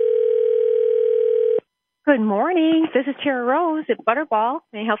Good morning. This is Tara Rose at Butterball.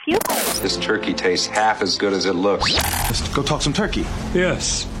 May I help you? This turkey tastes half as good as it looks. Let's go talk some turkey.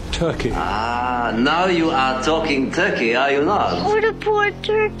 Yes, turkey. Now you are talking turkey, are you not? Oh, the poor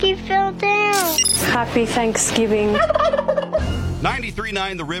turkey fell down. Happy Thanksgiving.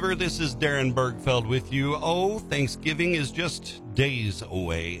 93.9 The River, this is Darren Burgfeld with you. Oh, Thanksgiving is just days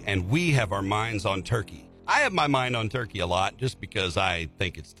away, and we have our minds on turkey. I have my mind on turkey a lot just because I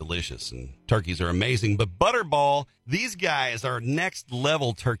think it's delicious, and turkeys are amazing. But Butterball, these guys are next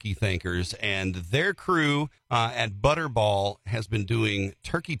level turkey thinkers, and their crew at Butterball has been doing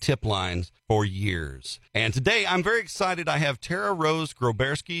turkey tip lines for years. And today I'm very excited. I have Rose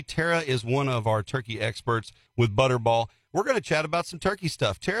Groberski. Tara is one of our turkey experts with Butterball. We're going to chat about some turkey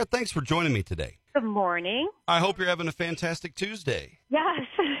stuff. Tara, thanks for joining me today. Good morning. I hope you're having a fantastic Tuesday. Yes,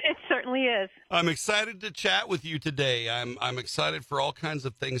 it certainly is. I'm excited to chat with you today. I'm excited for all kinds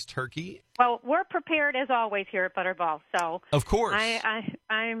of things turkey. Well, we're prepared as always here at Butterball, so of course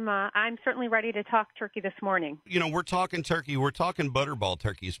I'm certainly ready to talk turkey this morning. You know, we're talking turkey. We're talking Butterball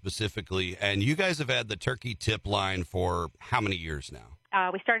turkey specifically, and you guys have had the turkey tip line for how many years now?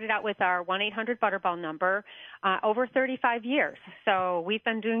 We started out with our 1-800-Butterball number over 35 years. So we've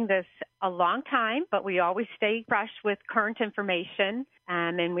been doing this a long time, but we always stay fresh with current information.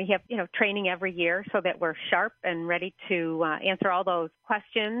 And we have, training every year so that we're sharp and ready to answer all those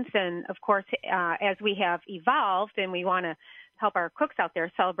questions. And, of course, as we have evolved and we want to help our cooks out there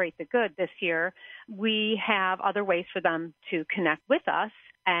celebrate the good this year, we have other ways for them to connect with us.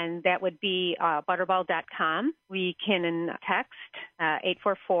 And that would be butterball.com. We can text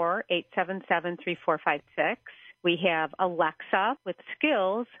 844-877-3456. We have Alexa with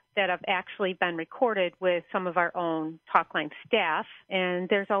skills that have actually been recorded with some of our own Talkline staff. And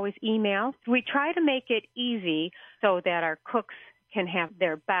there's always email. We try to make it easy so that our cooks can have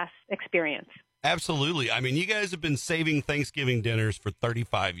their best experience. Absolutely. I mean, you guys have been saving Thanksgiving dinners for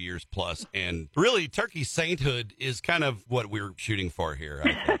 35 years plus, and really, turkey sainthood is kind of what we're shooting for here,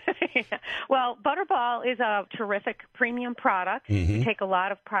 I think. Yeah. Well, Butterball is a terrific premium product. Mm-hmm. We take a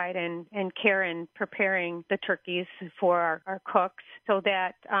lot of pride and care in preparing the turkeys for our cooks so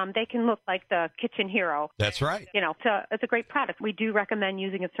that they can look like the kitchen hero. That's right. It's a great product. We do recommend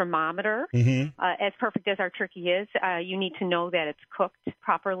using a thermometer. Mm-hmm. As perfect as our turkey is, you need to know that it's cooked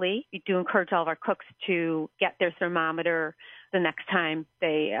properly. We do encourage all of our cooks to get their thermometer the next time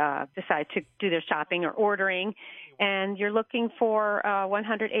they decide to do their shopping or ordering. And you're looking for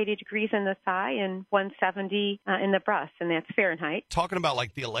 180 degrees in the thigh and 170 in the breast, and that's Fahrenheit. Talking about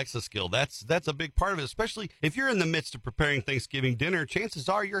like the Alexa skill, that's a big part of it, especially if you're in the midst of preparing Thanksgiving dinner. Chances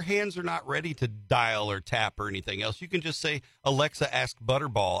are your hands are not ready to dial or tap or anything else. You can just say, Alexa, ask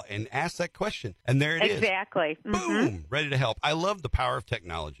Butterball, and ask that question. And there it is. Exactly. Boom, Mm-hmm. Ready to help. I love the power of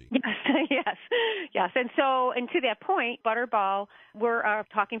technology. Yes. And to that point, Butterball, we're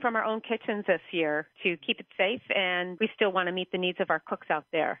talking from our own kitchens this year to keep it safe, and we still want to meet the needs of our cooks out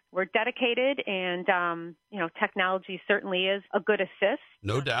there. We're dedicated, and, technology certainly is a good assist.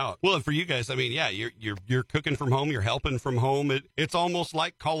 No doubt. Well, and for you guys, I mean, yeah, you're cooking from home, you're helping from home. It's almost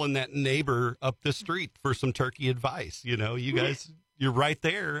like calling that neighbor up the street for some turkey advice. You guys, you're right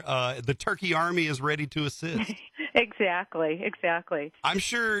there. The turkey army is ready to assist. Exactly. I'm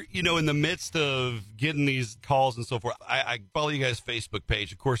sure, in the midst of getting these calls and so forth, I follow you guys' Facebook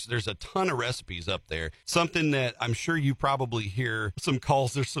page. Of course, there's a ton of recipes up there. Something that I'm sure you probably hear some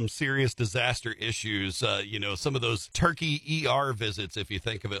calls. There's some serious disaster issues, some of those turkey ER visits, if you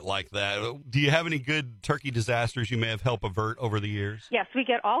think of it like that. Do you have any good turkey disasters you may have helped avert over the years? Yes, we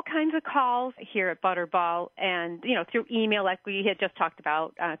get all kinds of calls here at Butterball and, through email like we had just talked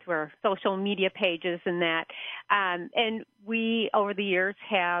about, through our social media pages and that. And we, over the years,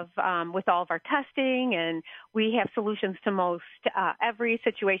 have, with all of our testing, and we have solutions to most every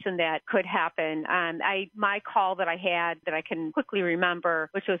situation that could happen. My call that I had that I can quickly remember,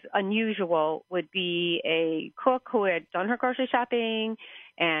 which was unusual, would be a cook who had done her grocery shopping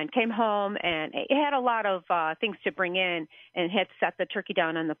and came home and it had a lot of things to bring in and had set the turkey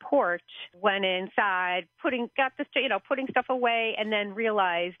down on the porch, went inside, putting stuff away, and then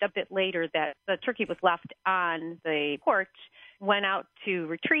realized a bit later that the turkey was left on the porch. Went out to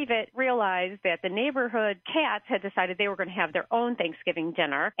retrieve it, realized that the neighborhood cats had decided they were going to have their own Thanksgiving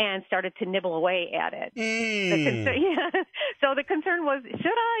dinner and started to nibble away at it. So the concern was, should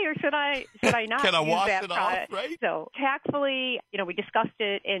I or should I not Can I use wash that it product? off, right? So tactfully, we discussed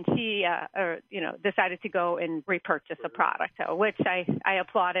it, and she, decided to go and repurchase a product, which I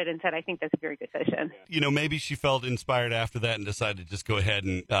applauded and said, I think that's a very good decision. Maybe she felt inspired after that and decided to just go ahead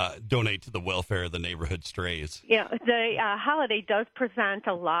and donate to the welfare of the neighborhood strays. The holiday holiday does present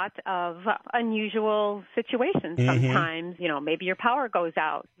a lot of unusual situations sometimes. You know, maybe your power goes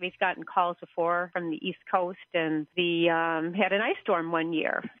out. We've gotten calls before from the East Coast, and we had an ice storm one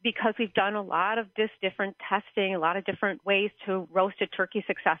year. Because we've done a lot of this different testing, a lot of different ways to roast a turkey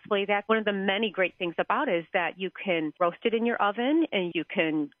successfully. That's one of the many great things about it, is that you can roast it in your oven, and you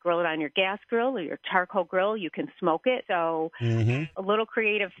can grill it on your gas grill or your charcoal grill. You can smoke it. So a little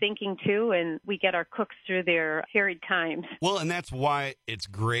creative thinking too, and we get our cooks through their harried times. Well, and that's why it's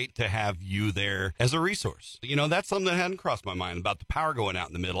great to have you there as a resource. You know, that's something that hadn't crossed my mind about the power going out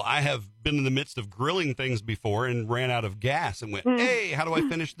in the middle. I have been in the midst of grilling things before and ran out of gas and went, hey, how do I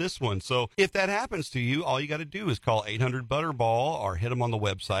finish this one? So if that happens to you, all you got to do is call 800-BUTTERBALL or hit them on the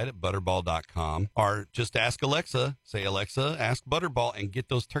website at butterball.com, or just ask Alexa, say, Alexa, ask Butterball, and get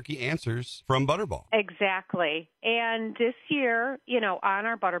those turkey answers from Butterball. Exactly. And this year, you know, on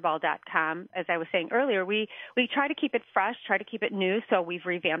our butterball.com, as I was saying earlier, we try to keep it fresh, try to keep it new. So we've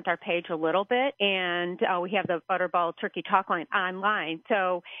revamped our page a little bit, and we have the Butterball Turkey Talk Line online.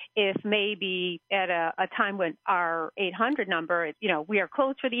 So if maybe at a time when our 800 number, you know, we are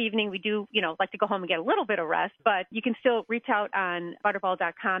closed for the evening, we do, you know, like to go home and get a little bit of rest, but you can still reach out on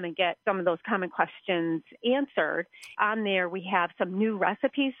butterball.com and get some of those common questions answered. On there, we have some new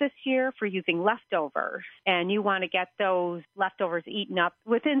recipes this year for using leftovers, and you want to get those leftovers eaten up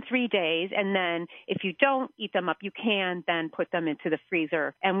within 3 days. And then if you don't eat them up, you can then put them into the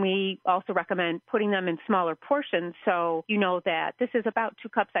freezer. And we also recommend putting them in smaller portions, so you know that this is about 2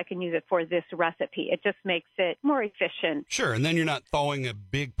 cups. I can use it for this recipe. It just makes it more efficient. Sure, and then you're not thawing a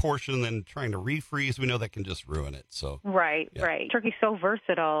big portion and then trying to refreeze. We know that can just ruin it. So Right. Turkey's so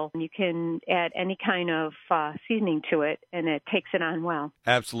versatile. You can add any kind of seasoning to it, and it takes it on well.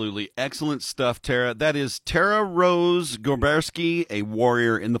 Absolutely. Excellent stuff, Tara. That is Tara Rose Groberski, a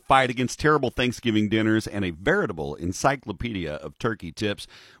warrior in the fight against terrible Thanksgiving dinners and a veritable encyclopedia of turkey tips.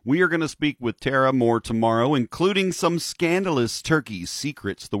 We are going to speak with Tara more tomorrow, including some scandalous turkey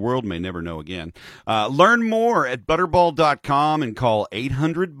secrets the world may never know again. Learn more at butterball.com and call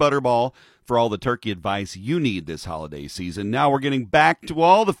 800-BUTTERBALL for all the turkey advice you need this holiday season. Now we're getting back to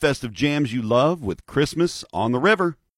all the festive jams you love with Christmas on the River.